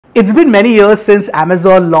It's been many years since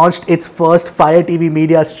Amazon launched its first Fire TV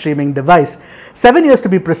media streaming device. 7 years to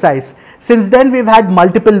be precise. Since then, we've had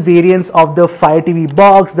multiple variants of the Fire TV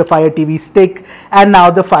box, the Fire TV stick, and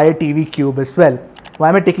now the Fire TV Cube as well. Why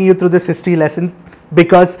am I taking you through this history lesson?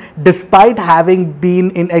 Because despite having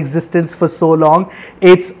been in existence for so long,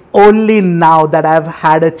 it's only now that I've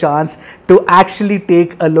had a chance to actually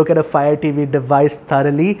take a look at a Fire TV device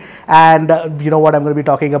thoroughly. And you know what I'm going to be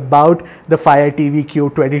talking about, the Fire TV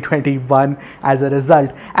Cube 2021 as a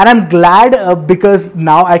result. And I'm glad because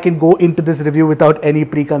now I can go into this review without any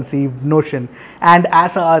preconceived notion. And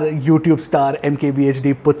as our YouTube star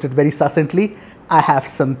MKBHD puts it very succinctly, I have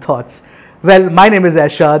some thoughts. Well, my name is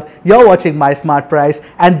Arshad, you're watching MySmartPrice,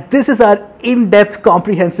 and this is our in-depth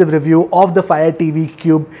comprehensive review of the Fire TV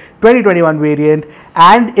Cube 2021 variant.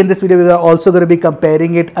 And in this video, we are also going to be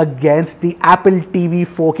comparing it against the Apple TV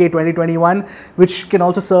 4K 2021, which can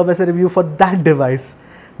also serve as a review for that device.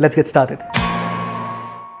 Let's get started.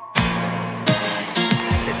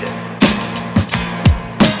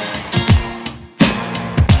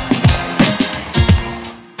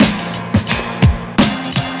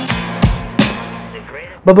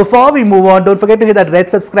 But before we move on, don't forget to hit that red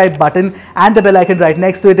subscribe button and the bell icon right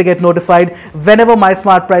next to it to get notified whenever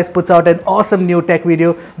MySmartPrice puts out an awesome new tech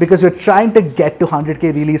video, because we're trying to get to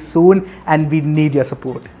 100K really soon and we need your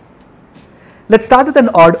support. Let's start with an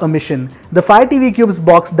odd omission. The Fire TV Cube's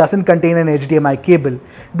box doesn't contain an HDMI cable.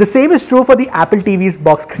 The same is true for the Apple TV's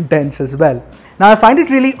box contents as well. Now, I find it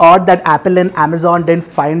really odd that Apple and Amazon didn't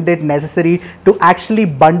find it necessary to actually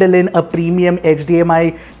bundle in a premium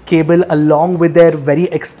HDMI cable along with their very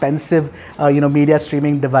expensive media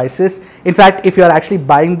streaming devices. In fact, if you're actually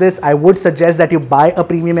buying this, I would suggest that you buy a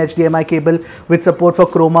premium HDMI cable with support for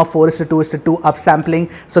Chroma 4:2:2 upsampling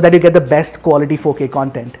so that you get the best quality 4K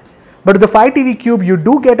content. But with the Fire TV Cube, you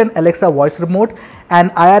do get an Alexa voice remote, an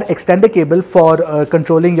IR extender cable for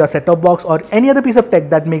controlling your set-top box or any other piece of tech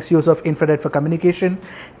that makes use of infrared for communication,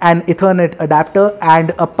 an Ethernet adapter,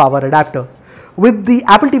 and a power adapter. With the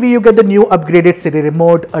Apple TV, you get the new upgraded Siri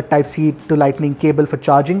remote, a Type-C to Lightning cable for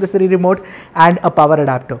charging the Siri remote, and a power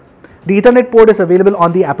adapter. The Ethernet port is available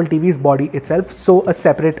on the Apple TV's body itself, so a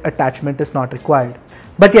separate attachment is not required.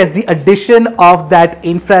 But yes, the addition of that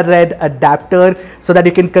infrared adapter so that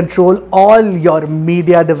you can control all your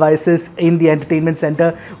media devices in the entertainment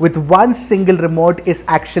center with one single remote is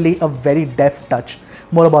actually a very deft touch.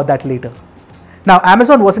 More about that later. Now,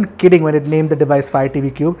 Amazon wasn't kidding when it named the device Fire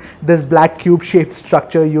TV Cube. This black cube-shaped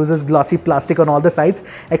structure uses glossy plastic on all the sides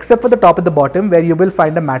except for the top and the bottom, where you will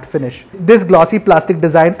find a matte finish. This glossy plastic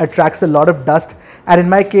design attracts a lot of dust, and in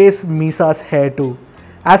my case, Misa's hair too.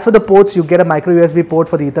 As for the ports, you get a micro USB port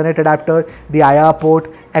for the Ethernet adapter, the IR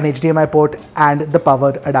port, an HDMI port, and the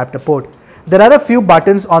power adapter port. There are a few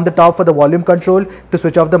buttons on the top for the volume control, to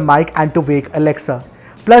switch off the mic, and to wake Alexa.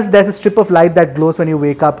 Plus, there's a strip of light that glows when you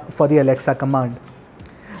wake up for the Alexa command.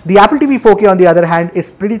 The Apple TV 4K, on the other hand,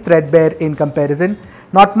 is pretty threadbare in comparison.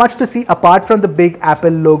 Not much to see apart from the big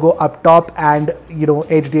Apple logo up top and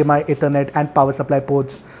HDMI, Ethernet, and power supply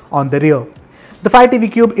ports on the rear. The Fire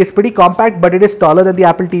TV Cube is pretty compact, but it is taller than the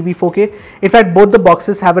Apple TV 4K. In fact, both the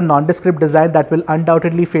boxes have a nondescript design that will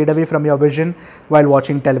undoubtedly fade away from your vision while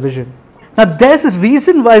watching television. Now, there's a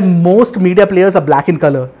reason why most media players are black in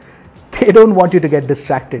color. They don't want you to get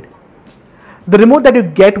distracted. The remote that you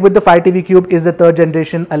get with the Fire TV Cube is the 3rd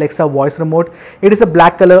generation Alexa voice remote. It is a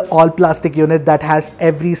black color all plastic unit that has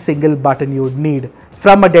every single button you would need.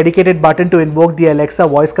 From a dedicated button to invoke the Alexa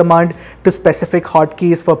voice command to specific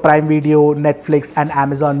hotkeys for Prime Video, Netflix, and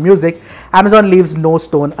Amazon Music, Amazon leaves no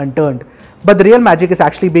stone unturned. But the real magic is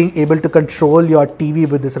actually being able to control your TV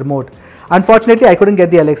with this remote. Unfortunately, I couldn't get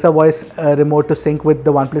the Alexa voice remote to sync with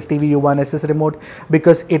the OnePlus TV U1 SS remote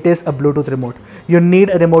because it is a Bluetooth remote. You need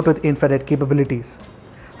a remote with infrared capabilities.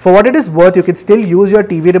 For what it is worth, you can still use your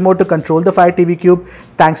TV remote to control the Fire TV Cube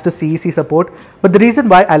thanks to CEC support. But the reason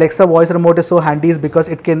why Alexa voice remote is so handy is because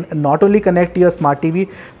it can not only connect to your smart TV,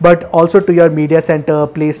 but also to your media center,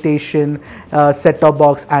 PlayStation, set-top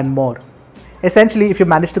box, and more. Essentially, if you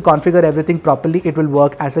manage to configure everything properly, it will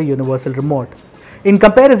work as a universal remote. In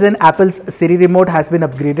comparison, Apple's Siri remote has been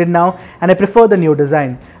upgraded now, and I prefer the new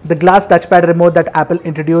design. The glass touchpad remote that Apple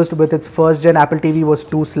introduced with its first gen Apple TV was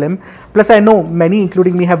too slim. Plus, I know many,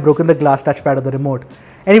 including me, have broken the glass touchpad of the remote.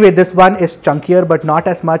 Anyway, this one is chunkier, but not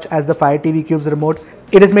as much as the Fire TV Cube's remote.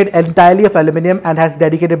 It is made entirely of aluminum and has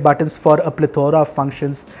dedicated buttons for a plethora of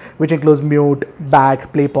functions, which includes mute,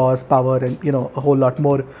 back, play, pause, power, and a whole lot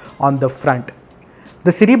more on the front.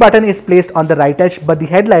 The Siri button is placed on the right edge, but the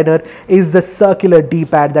headliner is the circular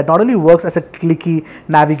D-pad that not only works as a clicky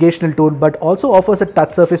navigational tool but also offers a touch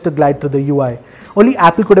surface to glide through the UI. Only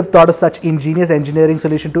Apple could have thought of such ingenious engineering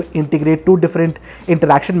solution to integrate two different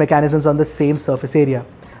interaction mechanisms on the same surface area.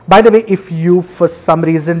 By the way, if you for some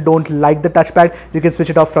reason don't like the touchpad, you can switch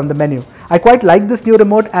it off from the menu. I quite like this new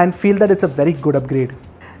remote and feel that it's a very good upgrade.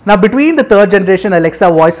 Now, between the third generation Alexa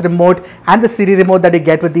voice remote and the Siri remote that you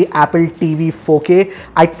get with the Apple TV 4K,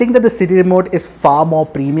 I think that the Siri remote is far more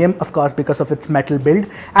premium, of course, because of its metal build,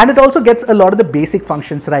 and it also gets a lot of the basic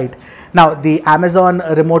functions right. Now, the Amazon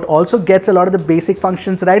remote also gets a lot of the basic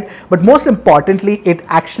functions right, but most importantly, it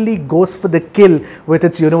actually goes for the kill with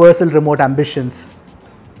its universal remote ambitions.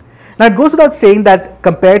 Now, it goes without saying that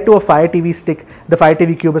compared to a Fire TV stick, the Fire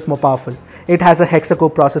TV Cube is more powerful. It has a hexa-core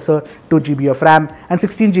processor, 2 GB of RAM and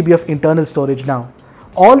 16 GB of internal storage now.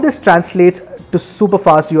 All this translates to super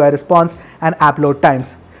fast UI response and app load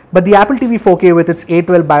times. But the Apple TV 4K with its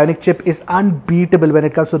A12 Bionic chip is unbeatable when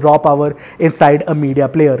it comes to raw power inside a media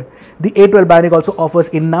player. The A12 Bionic also offers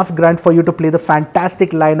enough grunt for you to play the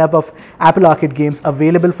fantastic lineup of Apple Arcade games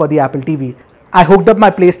available for the Apple TV. I hooked up my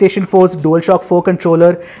PlayStation 4's DualShock 4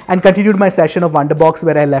 controller and continued my session of Wonderbox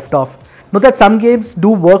where I left off. Note that some games do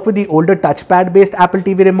work with the older touchpad based Apple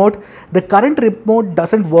TV remote. The current remote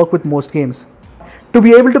doesn't work with most games. To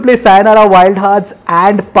be able to play Sayonara Wild Hearts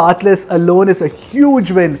and Pathless alone is a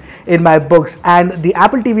huge win in my books, and the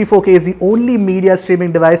Apple TV 4K is the only media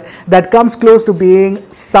streaming device that comes close to being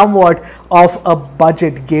somewhat of a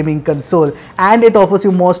budget gaming console, and it offers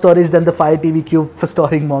you more storage than the Fire TV Cube for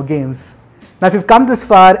storing more games. Now, if you've come this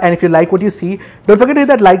far and if you like what you see, don't forget to hit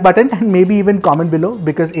that like button and maybe even comment below,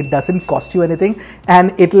 because it doesn't cost you anything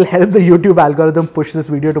and it'll help the YouTube algorithm push this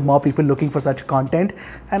video to more people looking for such content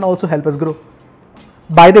and also help us grow.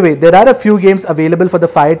 By the way, there are a few games available for the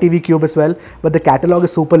Fire TV Cube as well, but the catalog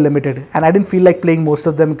is super limited and I didn't feel like playing most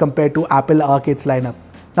of them compared to Apple Arcade's lineup.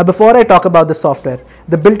 Now, before I talk about the software,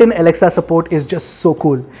 the built-in Alexa support is just so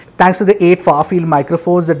cool. Thanks to the 8 far-field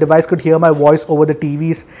microphones, the device could hear my voice over the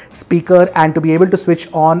TV's speaker, and to be able to switch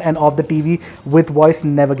on and off the TV with voice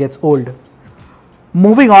never gets old.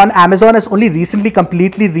 Moving on, Amazon has only recently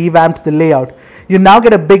completely revamped the layout. You now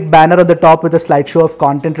get a big banner on the top with a slideshow of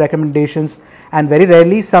content recommendations and very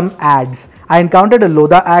rarely some ads. I encountered a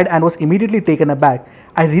Loda ad and was immediately taken aback.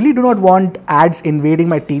 I really do not want ads invading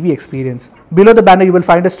my TV experience. Below the banner, you will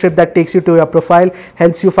find a strip that takes you to your profile,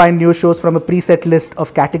 helps you find new shows from a preset list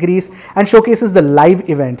of categories, and showcases the live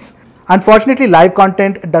events. Unfortunately, live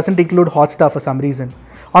content doesn't include Hotstar for some reason.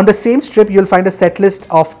 On the same strip, you'll find a set list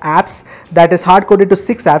of apps that is hard-coded to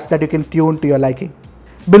 6 apps that you can tune to your liking.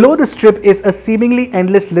 Below the strip is a seemingly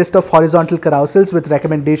endless list of horizontal carousels with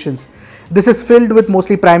recommendations. This is filled with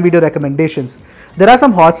mostly Prime Video recommendations. There are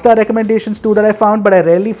some Hotstar recommendations too that I found, but I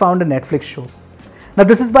rarely found a Netflix show. Now,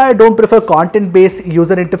 this is why I don't prefer content-based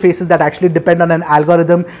user interfaces that actually depend on an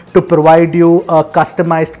algorithm to provide you a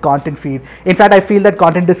customized content feed. In fact, I feel that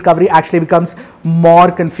content discovery actually becomes more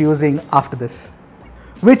confusing after this.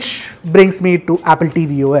 Which brings me to Apple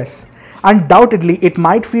TV OS. Undoubtedly, it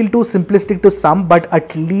might feel too simplistic to some, but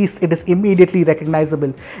at least it is immediately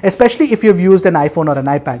recognizable, especially if you've used an iPhone or an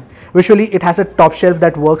iPad. Visually, it has a top shelf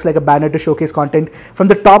that works like a banner to showcase content from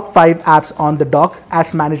the top 5 apps on the dock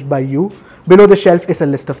as managed by you. Below the shelf is a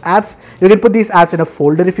list of apps. You can put these apps in a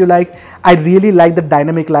folder if you like. I really like the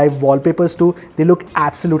dynamic live wallpapers too. They look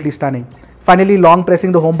absolutely stunning. Finally, long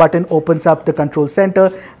pressing the home button opens up the control center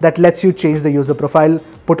that lets you change the user profile,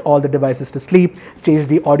 put all the devices to sleep, change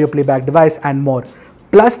the audio playback device, and more.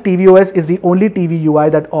 Plus, tvOS is the only TV UI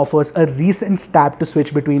that offers a recent tab to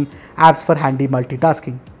switch between apps for handy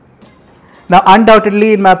multitasking. Now,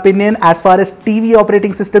 undoubtedly, in my opinion, as far as TV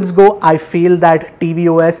operating systems go, I feel that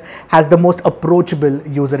tvOS has the most approachable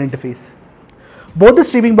user interface. Both the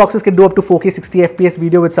streaming boxes can do up to 4K 60fps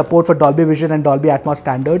video with support for Dolby Vision and Dolby Atmos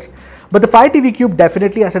standards, but the Fire TV Cube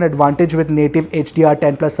definitely has an advantage with native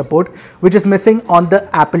HDR10+ support, which is missing on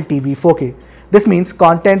the Apple TV 4K. This means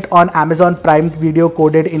content on Amazon Prime Video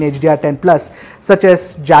coded in HDR10+, such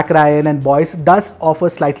as Jack Ryan and Boys, does offer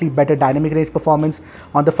slightly better dynamic range performance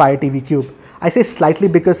on the Fire TV Cube. I say slightly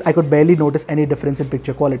because I could barely notice any difference in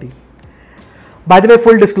picture quality. By the way,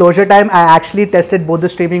 full disclosure time, I actually tested both the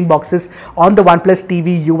streaming boxes on the OnePlus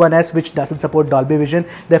TV U1S, which doesn't support Dolby Vision.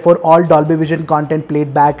 Therefore, all Dolby Vision content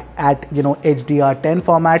played back at HDR10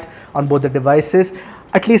 format on both the devices.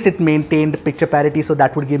 At least it maintained picture parity, so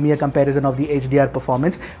that would give me a comparison of the HDR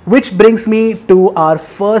performance. Which brings me to our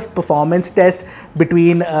first performance test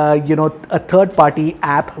between a third-party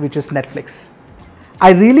app, which is Netflix.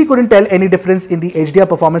 I really couldn't tell any difference in the HDR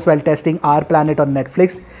performance while testing Our Planet on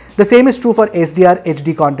Netflix. The same is true for SDR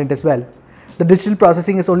HD content as well. The digital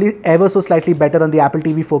processing is only ever so slightly better on the Apple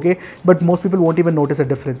TV 4K, but most people won't even notice a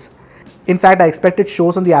difference. In fact, I expected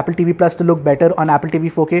shows on the Apple TV Plus to look better on Apple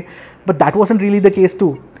TV 4K, but that wasn't really the case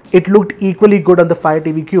too. It looked equally good on the Fire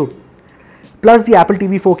TV Cube. Plus, the Apple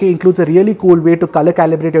TV 4K includes a really cool way to color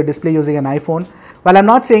calibrate your display using an iPhone. While I'm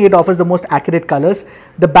not saying it offers the most accurate colors,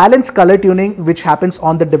 the balanced color tuning, which happens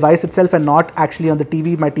on the device itself and not actually on the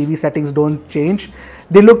TV, my TV settings don't change.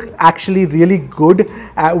 They look actually really good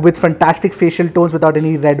with fantastic facial tones without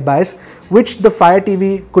any red bias, which the Fire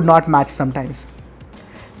TV could not match sometimes.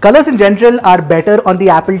 Colors in general are better on the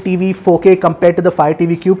Apple TV 4K compared to the Fire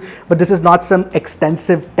TV Cube, but this is not some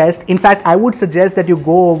extensive test. In fact, I would suggest that you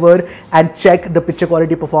go over and check the picture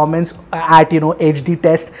quality performance at HD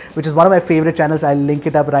Test, which is one of my favorite channels. I'll link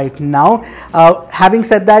it up right now. Having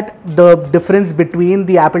said that, the difference between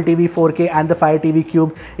the Apple TV 4K and the Fire TV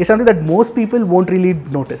Cube is something that most people won't really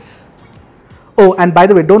notice. Oh, and by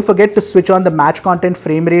the way, don't forget to switch on the match content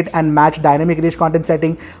frame rate and match dynamic range content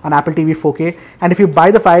setting on Apple TV 4K. And if you buy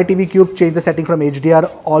the Fire TV Cube, change the setting from HDR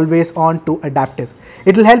always on to adaptive.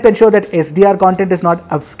 It will help ensure that SDR content is not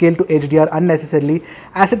upscaled to HDR unnecessarily,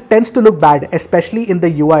 as it tends to look bad, especially in the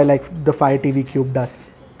UI like the Fire TV Cube does.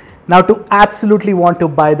 Now, to absolutely want to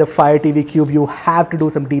buy the Fire TV Cube, you have to do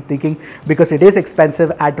some deep thinking, because it is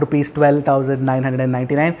expensive at rupees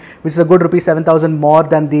 12,999, which is a good rupees 7,000 more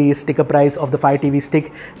than the sticker price of the Fire TV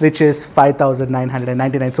stick, which is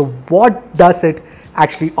 5,999. So what does it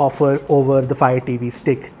actually offer over the Fire TV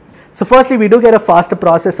stick? So firstly, we do get a faster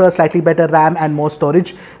processor, slightly better RAM and more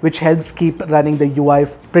storage, which helps keep running the UI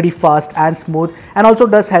pretty fast and smooth, and also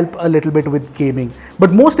does help a little bit with gaming.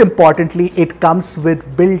 But most importantly, it comes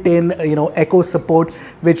with built-in Echo support,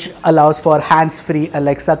 which allows for hands-free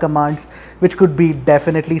Alexa commands, which could be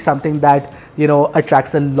definitely something that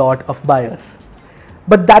attracts a lot of buyers.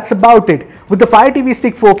 But that's about it. With the Fire TV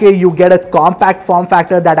Stick 4K, you get a compact form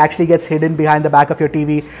factor that actually gets hidden behind the back of your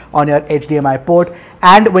TV on your HDMI port.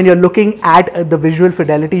 And when you're looking at the visual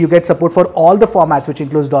fidelity, you get support for all the formats, which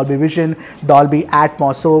includes Dolby Vision, Dolby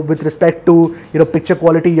Atmos. So with respect to picture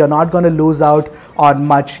quality, you're not going to lose out on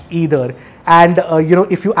much either. And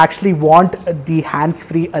if you actually want the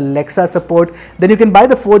hands-free Alexa support, then you can buy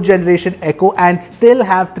the 4th generation Echo and still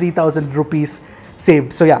have 3,000 rupees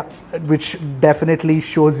saved. So yeah, which definitely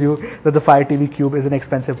shows you that the Fire TV Cube is an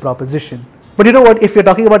expensive proposition. But you know what, if you're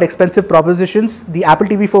talking about expensive propositions, the Apple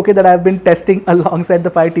TV 4K that I've been testing alongside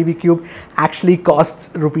the Fire TV Cube actually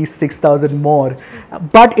costs rupees 6,000 more.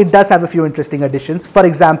 But it does have a few interesting additions. For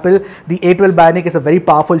example, the A12 Bionic is a very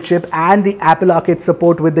powerful chip, and the Apple Arcade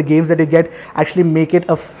support with the games that you get actually make it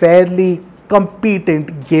a fairly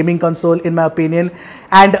competent gaming console, in my opinion.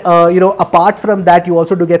 And apart from that, you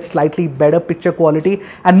also do get slightly better picture quality,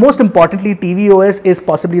 and most importantly, tvOS is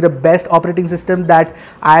possibly the best operating system that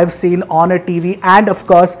I've seen on a TV. And of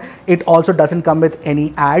course, it also doesn't come with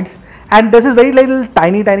any ads. And this is very little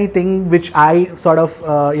tiny thing which I sort of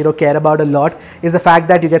care about a lot, is the fact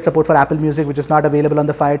that you get support for Apple Music, which is not available on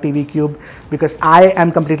the Fire TV Cube, because I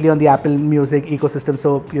am completely on the Apple Music ecosystem.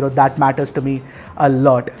 So that matters to me a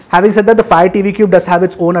lot. Having said that, the Fire TV Cube does have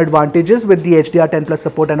its own advantages with the HDR10 Plus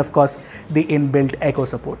support and of course the inbuilt Echo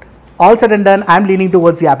support. All said and done, I'm leaning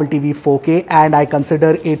towards the Apple TV 4K, and I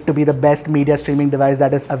consider it to be the best media streaming device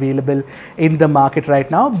that is available in the market right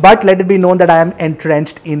now. But let it be known that I am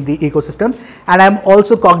entrenched in the ecosystem, and I'm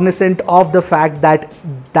also cognizant of the fact that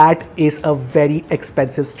that is a very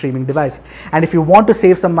expensive streaming device. And if you want to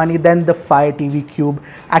save some money, then the Fire TV Cube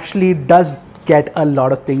actually does get a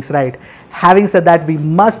lot of things right. Having said that, we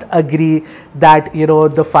must agree that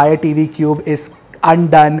the Fire TV Cube is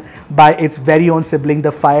undone by its very own sibling,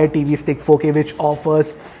 the Fire TV Stick 4K, which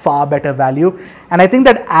offers far better value. And I think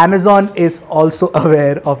that Amazon is also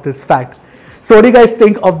aware of this fact. So what do you guys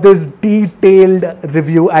think of this detailed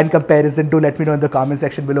review and comparison? Do let me know in the comment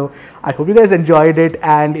section below. I hope you guys enjoyed it,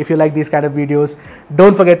 and if you like these kind of videos,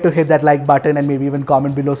 don't forget to hit that like button and maybe even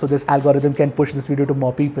comment below so this algorithm can push this video to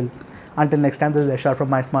more people. Until next time, this is Ashar from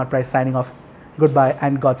MySmartPrice signing off. Goodbye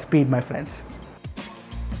and Godspeed, my friends.